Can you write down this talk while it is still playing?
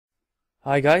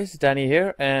Hi guys, Danny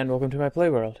here, and welcome to my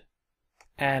playworld.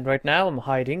 And right now I'm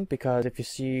hiding because if you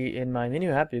see in my menu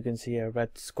app, you can see a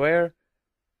red square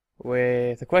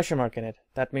with a question mark in it.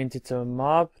 That means it's a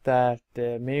mob that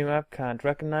the menu app can't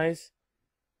recognize,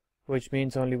 which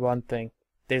means only one thing.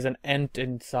 There's an ant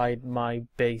inside my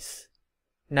base.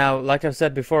 Now, like I've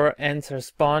said before, ants are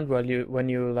spawned when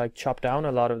you like chop down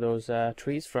a lot of those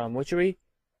trees from Witchery.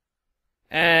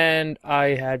 And I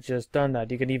had just done that.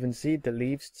 You can even see the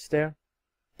leaves there.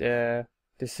 The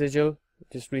sigil,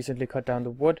 just recently cut down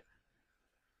the wood,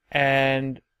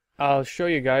 and I'll show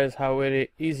you guys how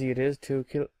easy it is to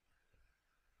kill.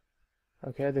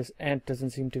 Okay, this ant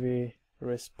doesn't seem to be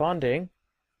responding,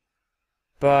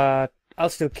 but I'll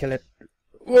still kill it.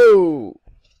 Whoa!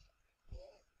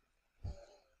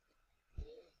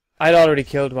 I'd already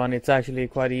killed one. It's actually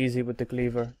quite easy with the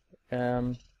cleaver,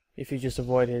 if you just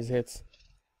avoid his hits.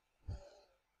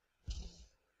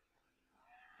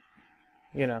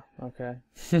 You know, okay.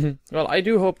 Well, I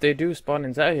do hope they do spawn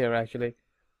inside here, actually.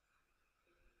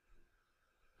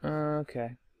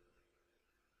 Okay.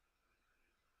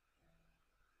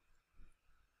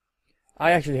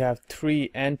 I actually have 3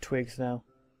 ant twigs now.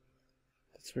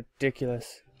 That's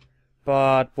ridiculous.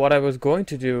 But what I was going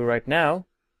to do right now,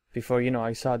 before,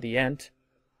 I saw the ant,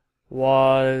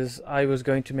 was I was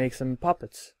going to make some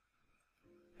puppets.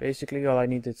 Basically, all I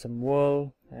needed some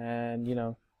wool and,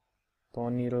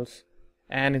 bone needles.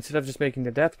 And instead of just making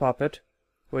the death puppet,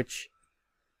 which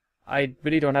I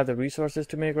really don't have the resources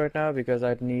to make right now because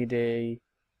I'd need a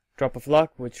drop of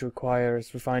luck, which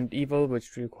requires refined evil,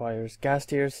 which requires gas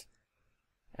tears,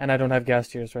 and I don't have gas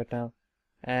tears right now.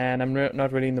 And I'm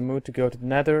not really in the mood to go to the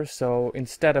nether, so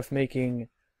instead of making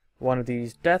one of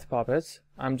these death puppets,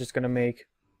 I'm just gonna make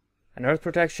an earth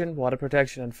protection, water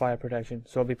protection, and fire protection.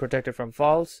 So I'll be protected from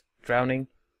falls, drowning,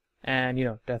 and,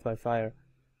 death by fire.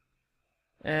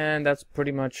 And that's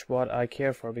pretty much what I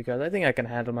care for, because I think I can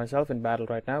handle myself in battle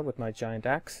right now with my giant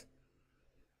axe.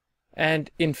 And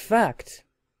in fact,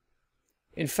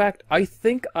 I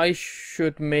think I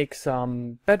should make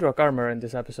some bedrock armor in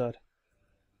this episode.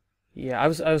 Yeah, I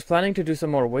was planning to do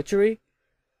some more witchery,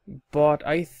 but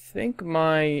I think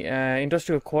my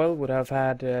industrial coil would have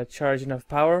had charged enough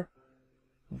power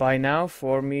by now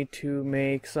for me to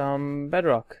make some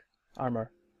bedrock armor.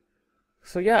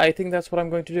 So yeah, I think that's what I'm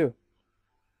going to do.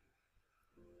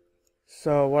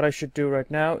 So what I should do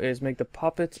right now is make the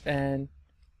puppets. And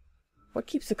what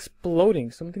keeps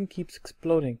exploding? Something keeps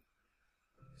exploding.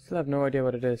 Still have no idea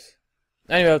what it is.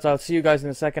 Anyways, I'll see you guys in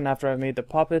a second after I've made the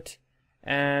puppet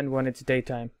and when it's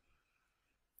daytime.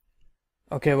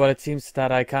 Okay, well, it seems that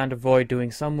I can't avoid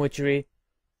doing some witchery.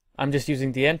 I'm just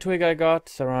using the end twig I got,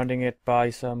 surrounding it by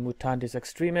some Mutantis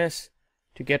Extremis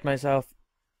to get myself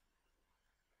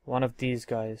one of these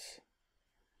guys.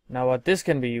 Now what this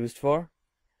can be used for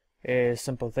is a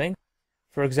simple thing.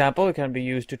 For example, it can be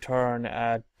used to turn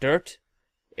dirt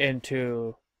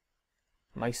into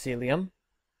mycelium,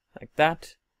 like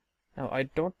that. Now I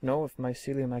don't know if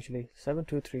mycelium actually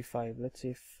 7235. Let's see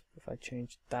if I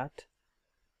change that.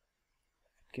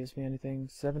 It gives me anything.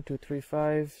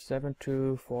 7235,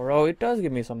 7240. It does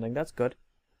give me something. That's good.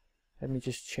 Let me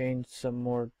just change some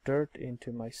more dirt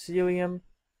into mycelium,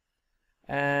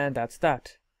 and that's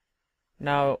that.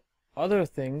 Now, other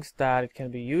things that it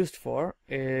can be used for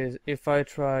is if I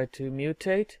try to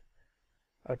mutate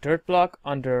a dirt block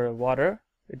under water,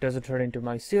 it doesn't turn into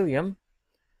mycelium.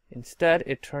 Instead,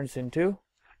 it turns into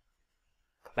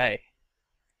clay.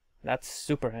 That's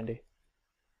super handy,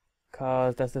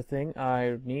 cause that's the thing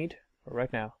I need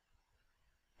right now.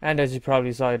 And as you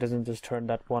probably saw, it doesn't just turn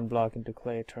that one block into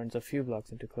clay, it turns a few blocks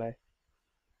into clay.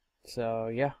 So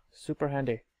yeah, super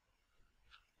handy.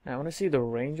 Now I want to see the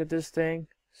range of this thing.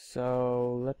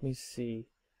 So let me see.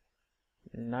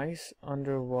 Nice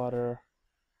underwater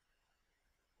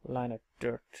line of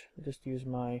dirt. Just use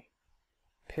my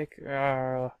pick.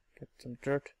 Get some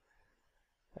dirt.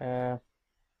 Need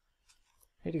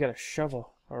to get a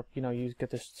shovel, or you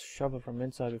get this shovel from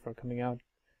inside before coming out.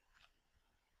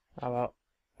 Oh well,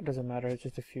 it doesn't matter. It's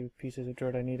just a few pieces of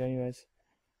dirt I need, anyways.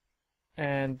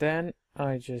 And then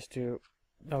I just do.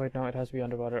 Oh wait, no, it has to be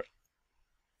underwater.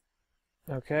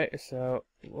 Okay, so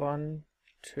 1,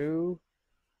 2,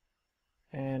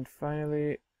 and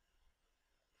finally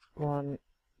 1,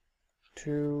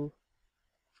 2,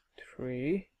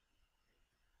 3.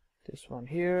 This one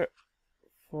here,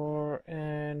 4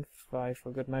 and 5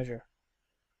 for good measure.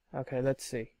 Okay, let's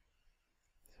see.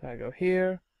 So I go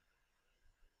here.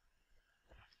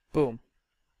 Boom.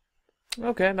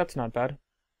 Okay, that's not bad.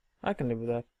 I can live with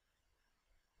that.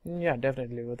 Yeah,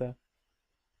 definitely live with that.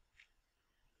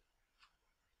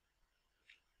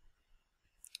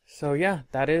 So yeah,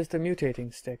 that is the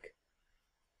mutating stick.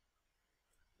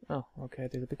 Oh, okay,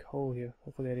 there's a big hole here.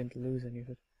 Hopefully I didn't lose any of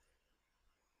it.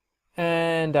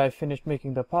 And I finished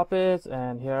making the puppets,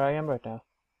 and here I am right now.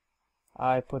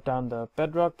 I put down the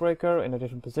bedrock breaker in a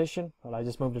different position. Well, I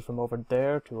just moved it from over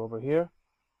there to over here.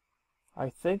 I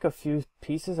think a few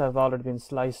pieces have already been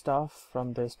sliced off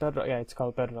from this bedrock. Yeah, it's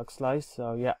called bedrock slice,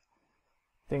 so yeah.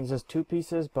 I think it's just 2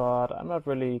 pieces, but I'm not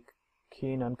really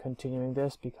keen on continuing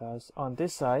this because on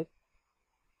this side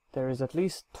there is at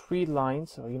least 3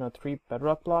 lines, or 3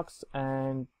 bedrock blocks,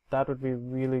 and that would be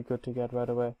really good to get right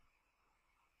away.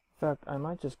 In fact, I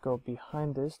might just go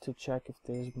behind this to check if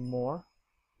there's more.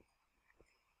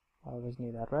 I always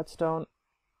need that redstone.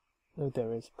 Oh,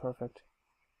 there is. Perfect.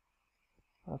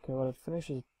 Okay, well, it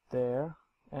finishes there,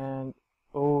 and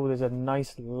oh, there's a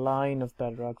nice line of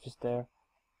bedrock just there.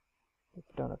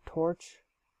 Put down a torch.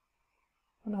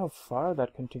 I wonder how far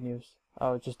that continues.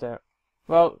 Oh, it's just there.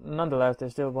 Well, nonetheless,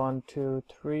 there's still 1, 2,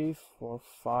 3, 4,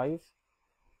 5.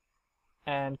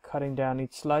 And cutting down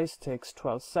each slice takes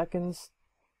 12 seconds.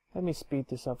 Let me speed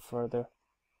this up further.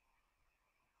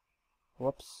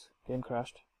 Whoops, game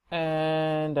crashed.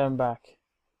 And I'm back.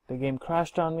 The game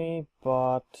crashed on me,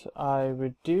 but I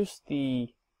reduced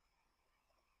the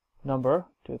number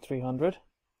to 300.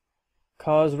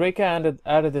 Cause Reika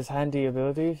added this handy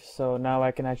ability, so now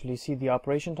I can actually see the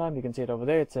operation time. You can see it over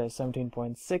there. It says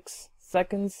 17.6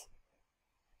 seconds.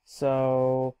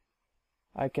 So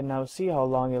I can now see how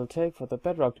long it'll take for the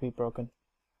bedrock to be broken.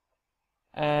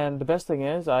 And the best thing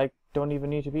is, I don't even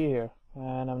need to be here,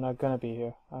 and I'm not gonna be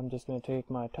here. I'm just gonna take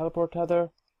my teleport tether,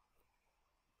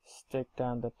 stick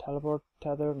down the teleport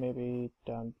tether, maybe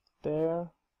down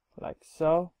there, like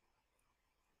so,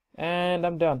 and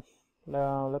I'm done.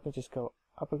 Now let me just go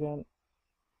up again.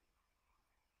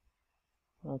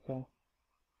 Okay.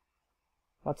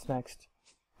 What's next?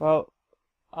 Well,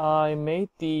 I made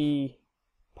the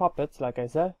puppets, like I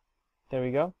said. There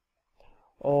we go.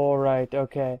 Alright,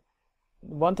 okay.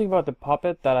 One thing about the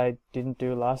puppet that I didn't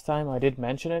do last time, I did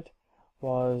mention it,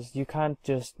 was you can't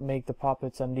just make the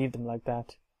puppets and leave them like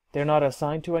that. They're not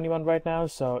assigned to anyone right now,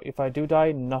 so if I do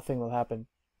die, nothing will happen.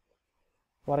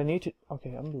 What I need to...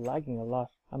 Okay, I'm lagging a lot.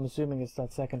 I'm assuming it's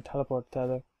that second teleport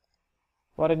tether.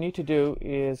 What I need to do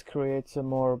is create some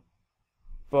more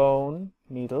bone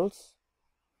needles.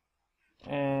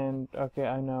 And, okay,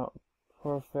 I know.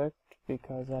 Perfect,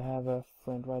 because I have a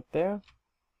flint right there.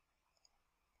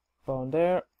 Bone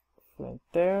there, flint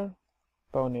there,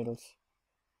 bone needles.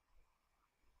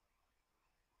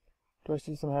 Do I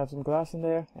still have some glass in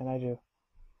there? And I do.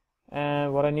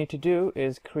 And what I need to do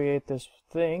is create this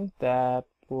thing that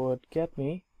would get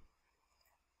me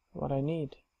what I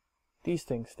need. These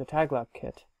things, the tag lock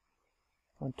kit.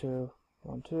 1, 2,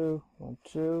 1, 2, 1,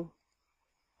 2.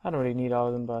 I don't really need all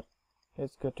of them, but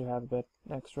it's good to have a bit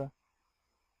extra.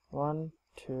 1,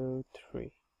 2,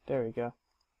 3. There we go.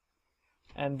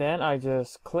 And then I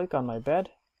just click on my bed,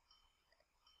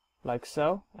 like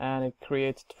so, and it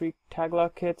creates 3 tag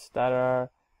lock kits that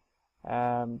are,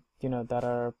 that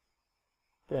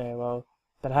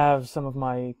have some of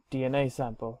my DNA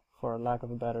sample, for lack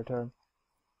of a better term.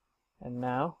 And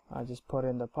now I just put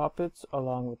in the puppets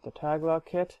along with the tag lock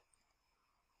kit.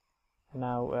 And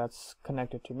now that's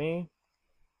connected to me,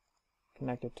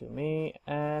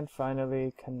 and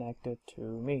finally connected to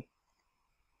me.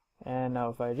 And now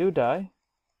if I do die,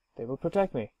 they will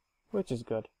protect me, which is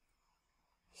good.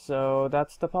 So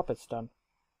that's the puppets done.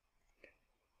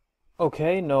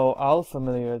 Okay, no owl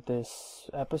familiar this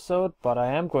episode, but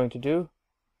I am going to do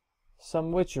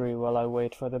some witchery while I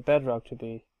wait for the bedrock to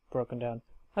be broken down.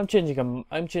 I'm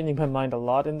changing my mind a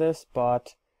lot in this,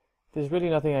 but there's really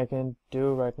nothing I can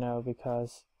do right now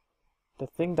because the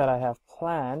thing that I have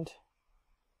planned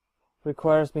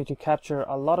requires me to capture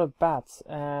a lot of bats,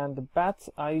 and the bats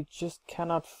I just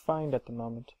cannot find at the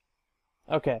moment.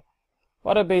 Okay,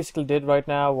 what I basically did right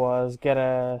now was get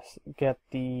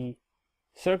the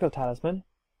circle talisman,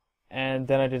 and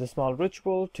then I did a small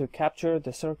ritual to capture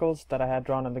the circles that I had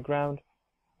drawn on the ground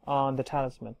on the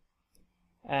talisman.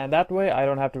 And that way I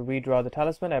don't have to redraw the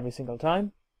talisman every single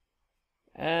time.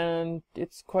 And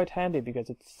it's quite handy because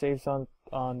it saves on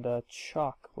the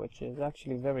chalk, which is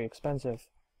actually very expensive.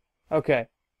 Okay,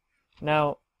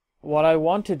 now what I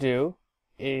want to do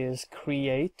is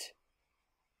create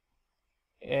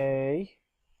a...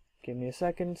 Give me a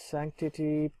second.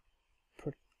 Sanctity...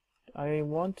 I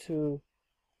want to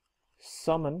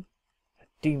summon a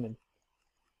demon.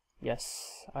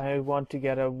 Yes, I want to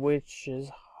get a witch's...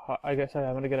 I guess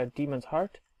I want to get a demon's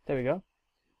heart. There we go.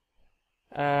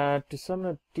 To summon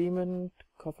a demon,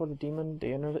 call for the demon,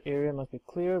 the inner area must be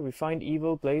clear. Refined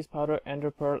evil, blaze powder,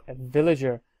 ender pearl, and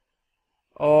villager.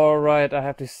 Alright, I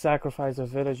have to sacrifice a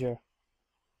villager.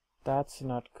 That's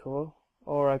not cool.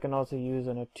 Or I can also use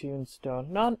an attuned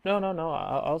stone. No, no, no, no.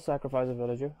 I'll sacrifice a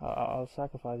villager. I'll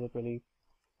sacrifice it, really.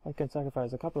 I can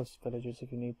sacrifice a couple of villagers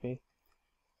if you need me.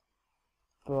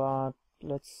 But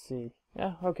let's see.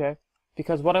 Yeah, okay.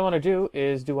 Because what I want to do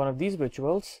is do one of these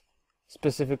rituals.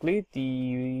 Specifically,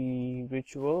 the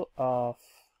ritual of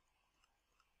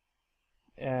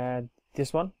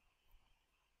this one.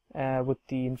 With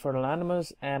the infernal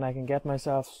animals, and I can get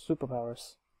myself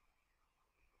superpowers.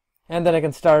 And then I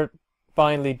can start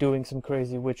finally doing some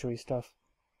crazy witchery stuff.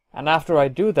 And after I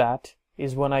do that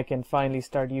is when I can finally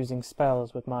start using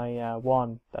spells with my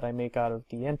wand that I make out of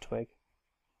the end twig.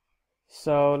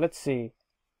 So let's see.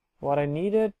 What I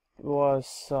needed was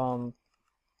some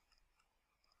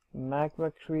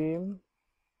magma cream,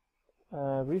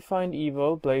 refined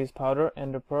evil, blaze powder,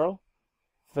 ender pearl,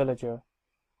 villager.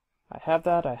 I have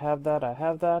that, I have that, I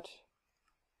have that.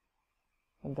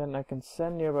 And then I can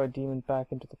send nearby demon back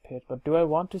into the pit. But do I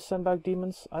want to send back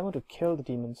demons? I want to kill the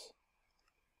demons.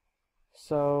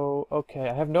 So, okay,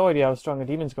 I have no idea how strong a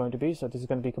demon's going to be, so this is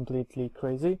going to be completely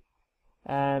crazy.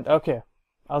 And, okay,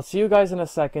 I'll see you guys in a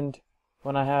second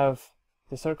when I have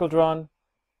the circle drawn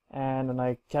and when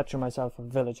I capture myself a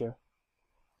villager.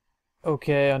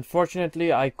 Okay,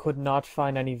 unfortunately I could not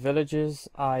find any villages.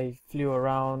 I flew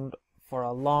around for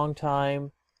a long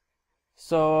time,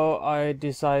 so I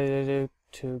decided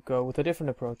to go with a different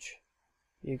approach.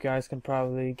 You guys can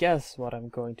probably guess what I'm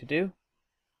going to do.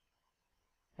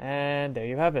 And there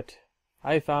you have it.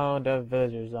 I found a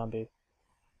villager zombie.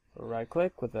 Right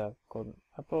click with a golden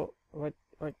apple. Why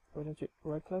don't you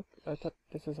right click? I thought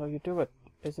this is how you do it.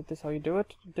 Isn't this how you do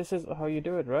it? This is how you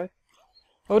do it, right?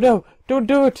 Oh no! Don't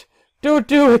do it! Don't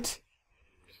do it!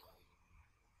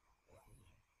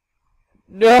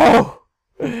 No!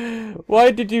 Why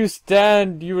did you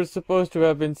stand? You were supposed to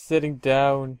have been sitting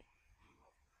down.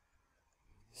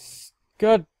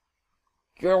 God,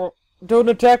 girl, don't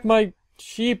attack my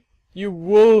sheep, you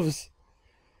wolves!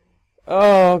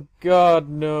 Oh God,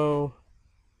 no!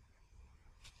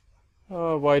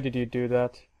 Oh, why did you do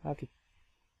that? I have to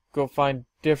go find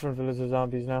different villager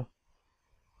zombies now.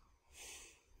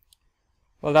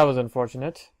 Well, that was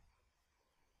unfortunate.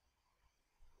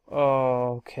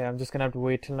 Oh, okay, I'm just gonna have to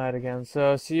wait till night again.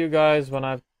 So, see you guys when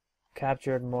I've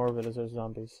captured more villager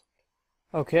zombies.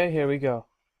 Okay, here we go.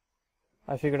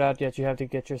 I figured out that you have to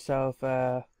get yourself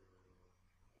a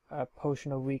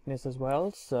potion of weakness as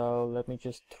well. So, let me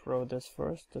just throw this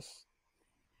first. Just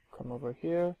come over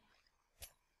here.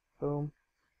 Boom.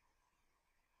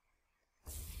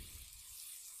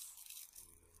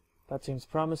 That seems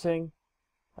promising.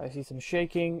 I see some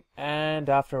shaking, and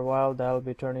after a while that'll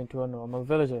be turned into a normal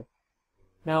villager.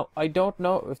 Now, I don't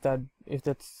know if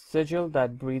that sigil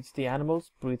that breeds the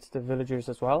animals breeds the villagers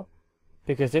as well,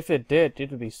 because if it did,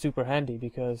 it would be super handy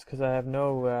because I have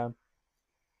no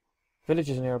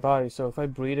villages nearby. So if I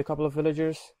breed a couple of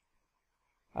villagers,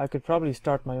 I could probably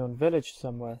start my own village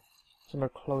somewhere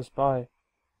close by,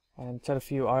 and set a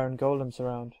few iron golems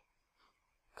around.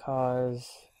 Cause,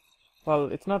 well,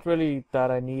 it's not really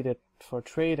that I need it for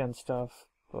trade and stuff,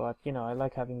 but you know, I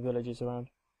like having villages around.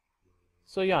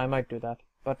 So yeah, I might do that,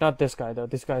 but not this guy though.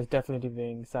 This guy is definitely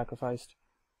being sacrificed.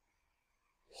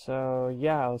 So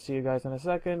yeah, I'll see you guys in a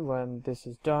second when this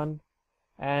is done.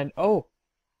 And oh,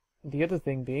 the other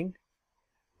thing being,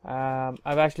 I've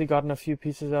actually gotten a few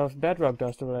pieces of bedrock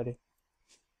dust already.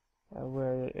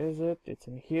 Where is it? It's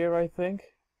in here, I think.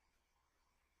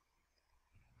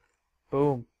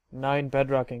 Boom. 9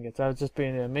 bedrock ingots. I've just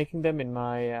been making them in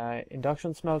my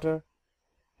induction smelter,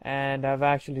 and I've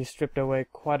actually stripped away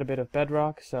quite a bit of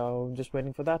bedrock, so I'm just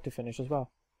waiting for that to finish as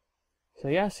well. So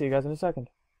yeah, see you guys in a second.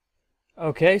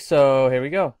 Okay, so here we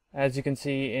go. As you can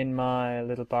see in my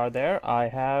little bar there, I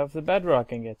have the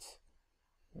bedrock ingots.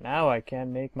 Now I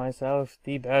can make myself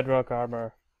the bedrock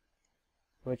armor,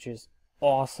 which is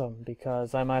awesome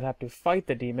because I might have to fight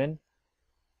the demon,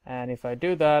 and if I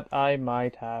do that, I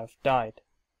might have died.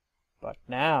 But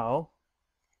now,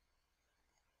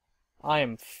 I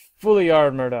am fully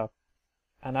armored up,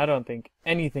 and I don't think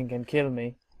anything can kill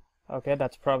me. Okay,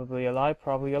 that's probably a lie.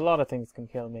 Probably a lot of things can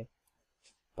kill me.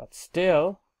 But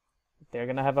still, they're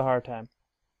gonna have a hard time.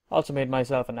 Also made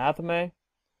myself an athame.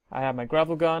 I have my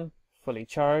gravel gun, fully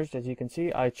charged. As you can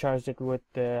see, I charged it with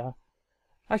the...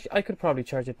 Actually, I could probably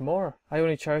charge it more. I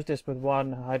only charged this with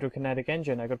one hydrokinetic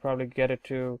engine. I could probably get it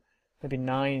to maybe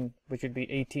 9, which would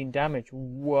be 18 damage.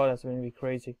 Whoa, that's going to be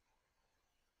crazy.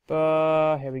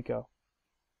 But here we go.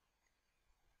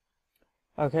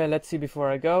 Okay, let's see before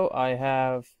I go. I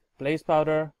have blaze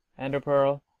powder, ender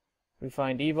pearl,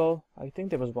 refined evil. I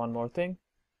think there was one more thing.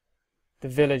 The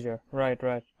villager. Right,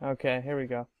 right. Okay, here we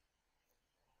go.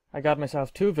 I got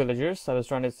myself 2 villagers. I was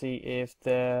trying to see if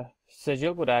the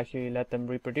sigil would actually let them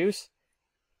reproduce.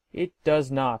 It does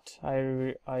not.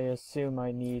 I assume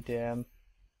I need the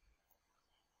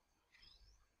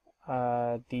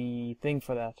thing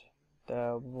for that.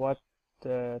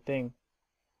 The thing.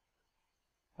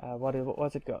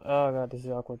 What's it called? Oh god, this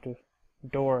is awkward too.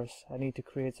 Doors. I need to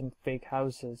create some fake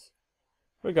houses.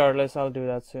 Regardless, I'll do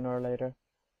that sooner or later.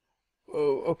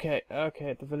 Oh, okay,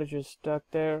 okay. The villager's stuck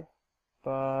there.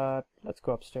 But let's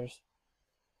go upstairs.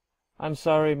 I'm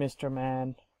sorry, Mr.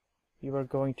 Man. You are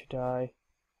going to die.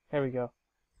 Here we go.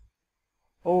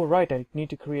 Oh, right, I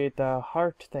need to create the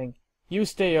heart thing. You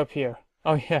stay up here.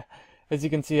 Oh, yeah. As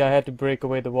you can see, I had to break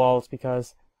away the walls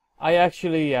because I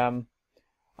actually,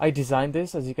 I designed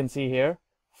this, as you can see here,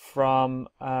 from,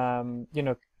 you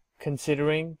know,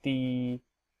 considering the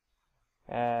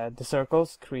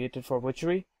circles created for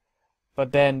Witchery.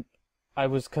 But then I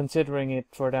was considering it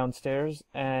for downstairs,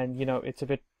 and you know it's a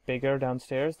bit bigger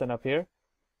downstairs than up here.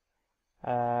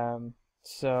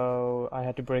 So I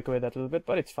had to break away that a little bit,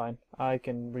 but it's fine. I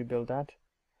can rebuild that.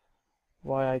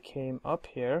 Why I came up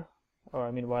here, or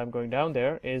I mean why I'm going down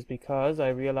there, is because I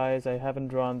realized I haven't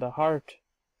drawn the heart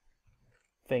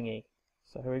thingy.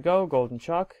 So here we go, golden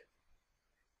chalk.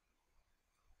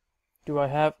 Do I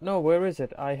have, no, where is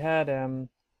it? I had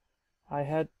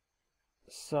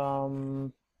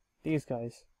some, these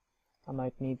guys. I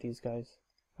might need these guys.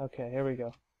 Okay, here we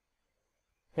go.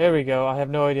 Here we go. I have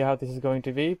no idea how this is going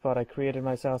to be, but I created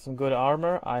myself some good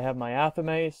armor. I have my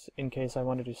Athame in case I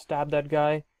wanted to stab that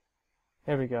guy.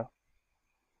 Here we go.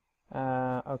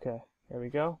 Okay, here we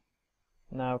go.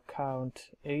 Now count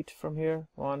 8 from here.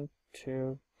 1,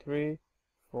 2, 3,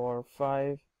 4,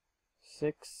 5,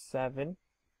 6, 7,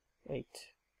 8.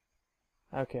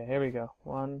 Okay, here we go.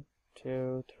 1,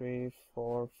 2, 3,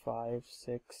 4, 5,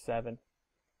 6, 7.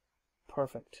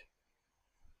 Perfect.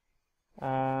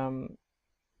 I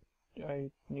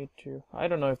need to, I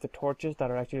don't know if the torches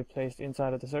that are actually placed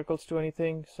inside of the circles do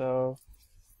anything, so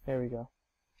here we go.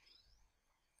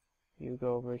 You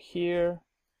go over here,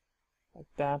 like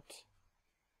that.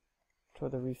 Throw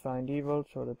the refined evil,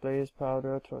 throw the blaze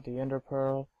powder, throw the ender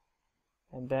pearl,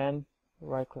 and then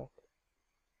right click.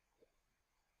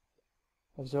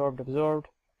 Absorbed, absorbed.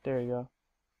 There you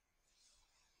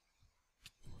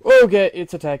go. Okay,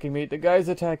 it's attacking me. The guy's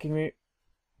attacking me.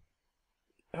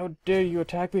 How dare you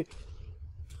attack me?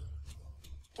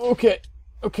 Okay,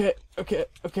 okay, okay,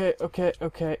 okay, okay,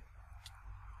 okay.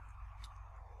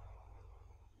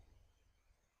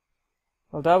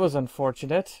 Well, that was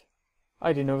unfortunate.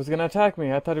 I didn't know it was gonna attack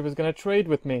me. I thought it was gonna trade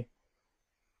with me.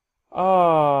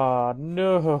 Ah,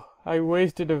 no. I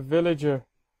wasted a villager.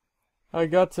 I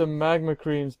got some magma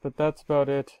creams, but that's about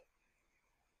it.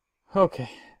 Okay.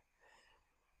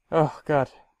 Oh, God.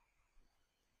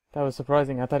 That was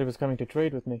surprising. I thought he was coming to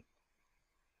trade with me.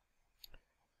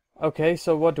 Okay,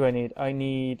 so what do I need? I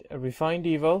need a refined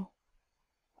evil.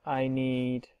 I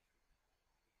need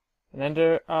an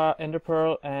ender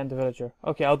pearl and the villager.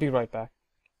 Okay, I'll be right back.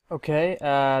 Okay,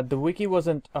 the wiki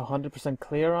wasn't 100%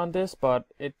 clear on this, but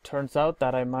it turns out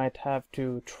that I might have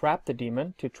to trap the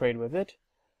demon to trade with it.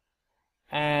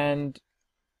 And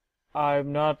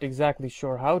I'm not exactly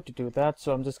sure how to do that,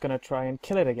 so I'm just gonna try and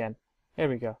kill it again. Here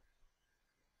we go.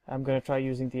 I'm gonna try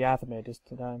using the Athame this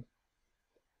time.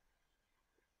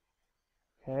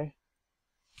 Okay.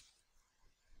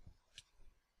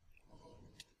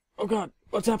 Oh god,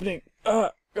 what's happening?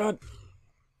 God.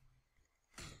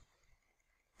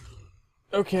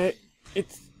 Okay, it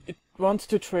wants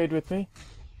to trade with me.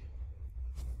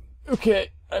 Okay,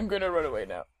 I'm gonna run away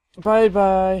now. Bye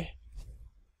bye.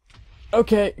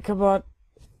 Okay, come on.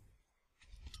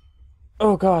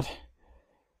 Oh god.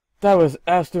 That was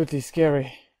absolutely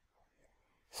scary.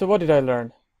 So what did I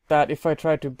learn? That if I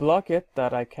try to block it,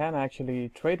 that I can actually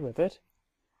trade with it.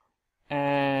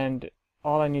 And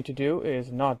all I need to do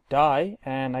is not die,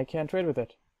 and I can trade with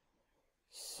it.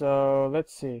 So,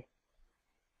 let's see.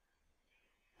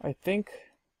 I think...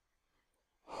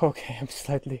 Okay, I'm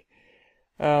slightly...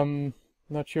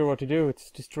 not sure what to do.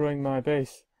 It's destroying my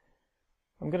base.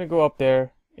 I'm gonna go up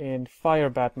there in fire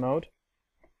bat mode.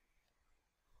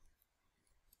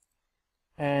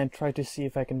 And try to see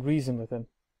if I can reason with him.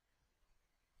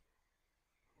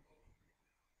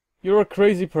 You're a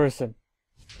crazy person.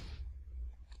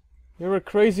 You're a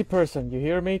crazy person. You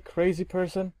hear me? Crazy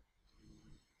person?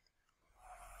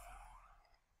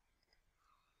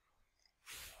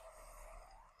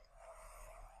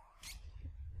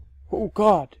 Oh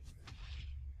god.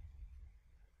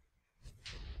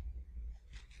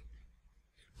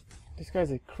 This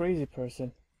guy's a crazy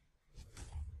person.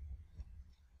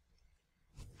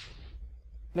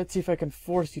 Let's see if I can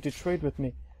force you to trade with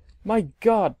me. My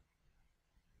god!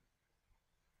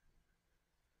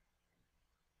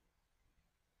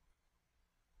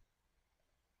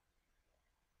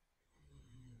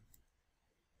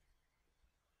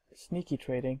 Sneaky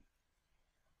trading.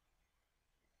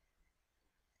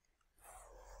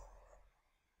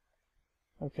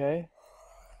 Okay.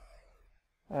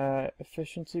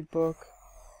 Efficiency book.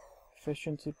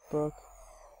 Efficiency book.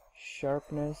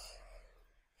 Sharpness.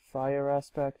 Fire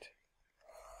aspect.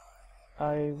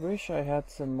 I wish I had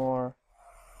some more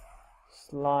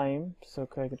slime so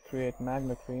I could create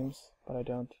magma creams, but I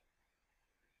don't.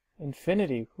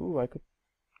 Infinity. Ooh, I could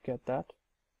get that.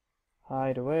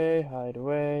 Hide away, hide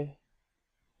away.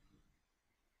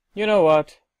 You know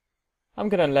what? I'm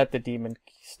gonna let the demon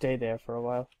stay there for a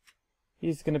while.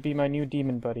 He's gonna be my new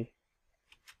demon buddy.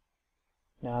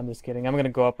 Nah, I'm just kidding. I'm gonna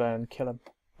go up there and kill him.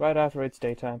 Right after it's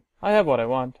daytime. I have what I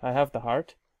want. I have the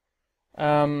heart.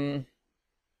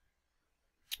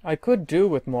 I could do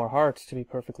with more hearts, to be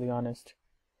perfectly honest.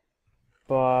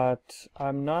 But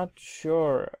I'm not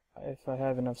sure if I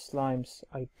have enough slimes.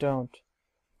 I don't.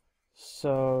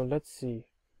 So, let's see.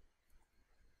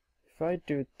 If I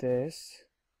do this,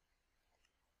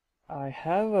 I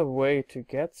have a way to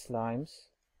get slimes.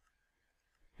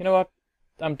 You know what?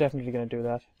 I'm definitely gonna do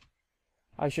that.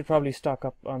 I should probably stock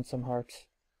up on some hearts.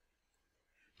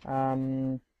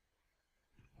 I'll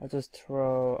just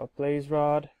throw a blaze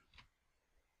rod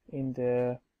in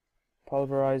the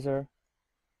pulverizer,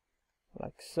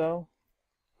 like so.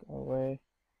 Go away.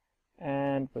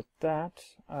 And with that,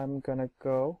 I'm gonna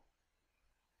go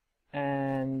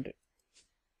and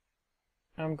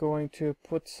I'm going to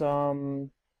put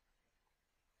some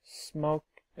smoke,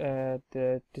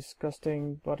 the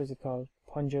disgusting, what is it called?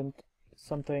 Pungent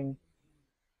something.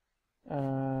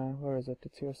 Where is it?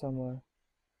 It's here somewhere.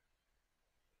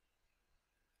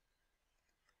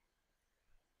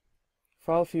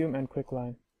 Foul fume and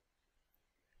quicklime.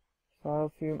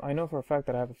 Foul fume. I know for a fact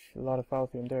that I have a lot of foul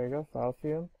fume. There you go. Foul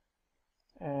fume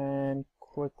and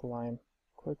quicklime.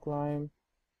 Quicklime.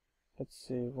 Let's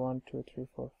see. 1, 2, 3,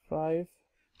 4, 5.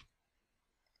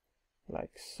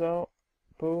 Like so.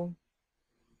 Boom.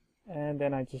 And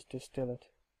then I just distill it.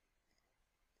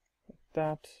 Like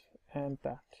that and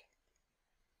that.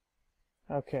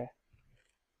 Okay.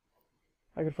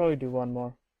 I could probably do one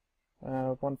more.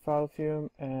 One foul fume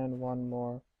and one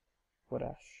more wood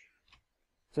ash.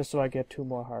 Just so I get 2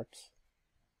 more hearts.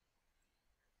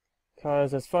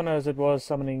 Because as fun as it was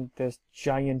summoning this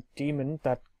giant demon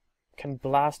that can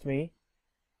blast me,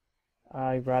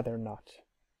 I'd rather not.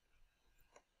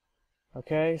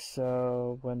 Okay,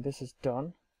 so when this is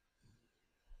done,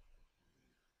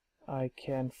 I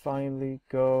can finally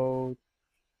go...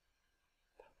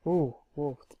 Ooh,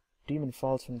 whoa, the demon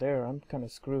falls from there. I'm kind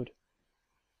of screwed.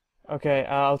 Okay,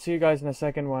 I'll see you guys in a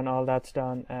second when all that's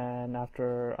done and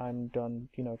after I'm done,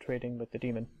 you know, trading with the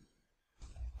demon.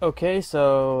 Okay,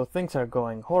 so things are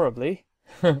going horribly.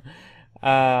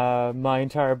 My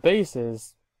entire base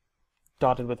is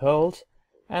dotted with holes,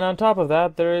 and on top of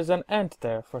that there is an ant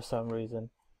there for some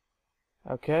reason.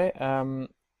 Okay,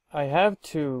 I have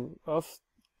 2 of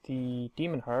the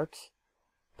demon hearts,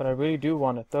 but I really do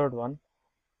want a 3rd one.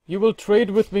 You will trade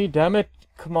with me, damn it!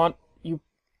 Come on, you...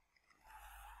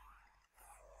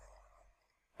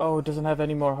 Oh, it doesn't have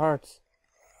any more hearts.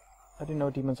 I didn't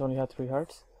know demons only had 3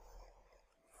 hearts.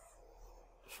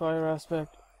 Fire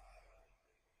aspect.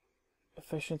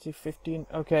 Efficiency 15.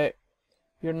 Okay.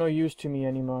 You're no use to me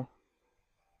anymore.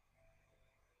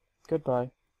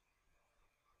 Goodbye.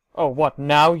 Oh, what?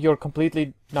 Now you're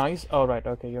completely nice? Oh, right.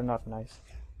 Okay, you're not nice.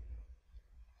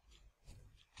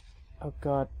 Oh,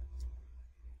 God.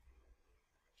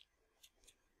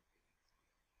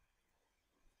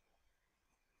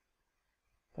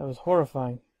 That was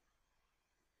horrifying.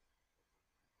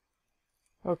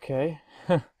 Okay.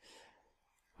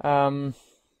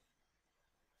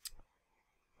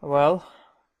 Well,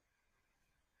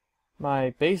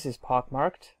 my base is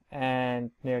pockmarked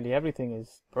and nearly everything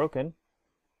is broken.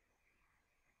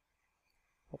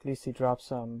 At least he dropped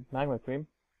some magma cream.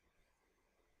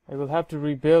 I will have to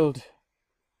rebuild.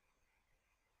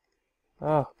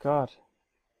 Oh God,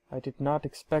 I did not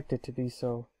expect it to be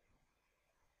so.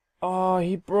 Oh,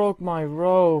 he broke my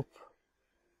rope.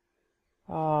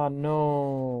 Ah,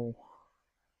 no.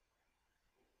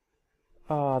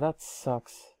 Ah, that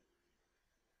sucks.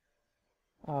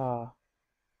 Ah.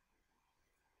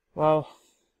 Well,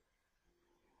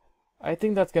 I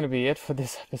think that's gonna be it for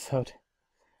this episode.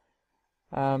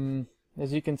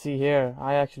 As you can see here,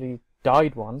 I actually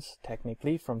died once,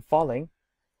 technically, from falling.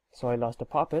 So I lost a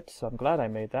puppet, so I'm glad I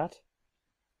made that.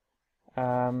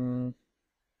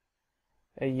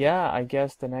 Yeah, I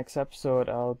guess the next episode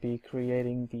I'll be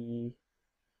creating the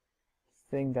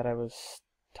thing that I was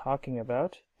talking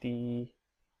about, the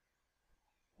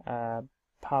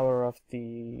power of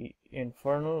the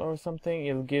infernal or something.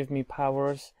 It'll give me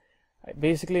powers.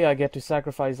 Basically, I get to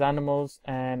sacrifice animals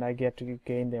and I get to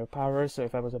gain their powers. So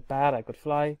if I was a bat, I could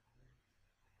fly,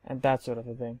 and that sort of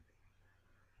a thing.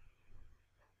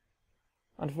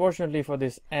 Unfortunately for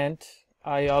this ant,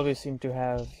 I always seem to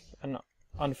have an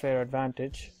unfair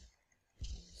advantage.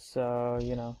 So,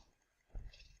 you know,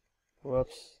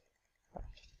 whoops.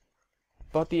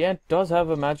 But the ant does have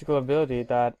a magical ability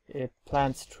that it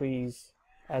plants trees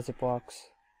as it walks.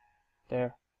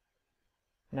 There.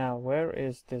 Now, where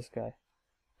is this guy?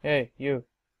 Hey, you.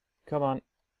 Come on.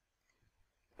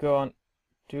 Go on.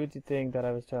 Do the thing that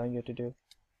I was telling you to do.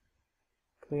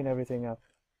 Clean everything up.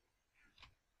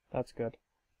 That's good.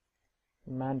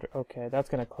 Okay, that's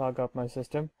gonna clog up my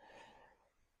system.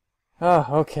 Oh,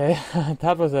 okay.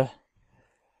 That was a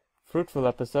fruitful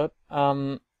episode.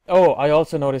 Oh, I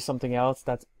also noticed something else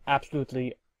that's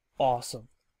absolutely awesome.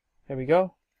 Here we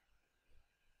go.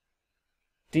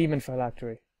 Demon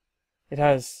phylactery. It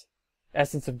has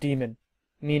essence of demon,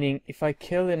 meaning if I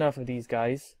kill enough of these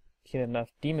guys, kill enough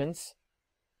demons,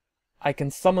 I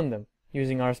can summon them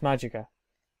using Ars Magica.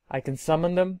 I can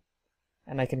summon them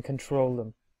and I can control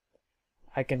them.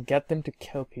 I can get them to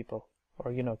kill people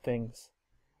or, you know, things.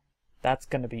 That's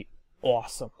gonna be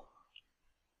awesome.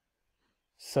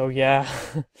 So yeah,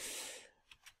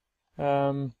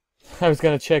 I was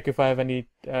gonna check if I have any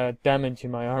damage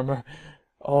in my armor.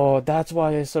 Oh, that's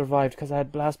why I survived, because I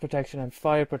had blast protection and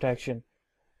fire protection.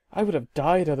 I would have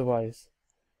died otherwise.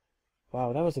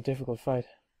 Wow, that was a difficult fight.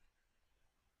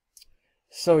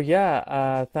 So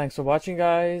yeah, thanks for watching,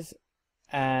 guys.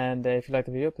 And if you liked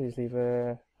the video, please leave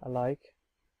a like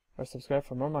or subscribe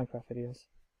for more Minecraft videos.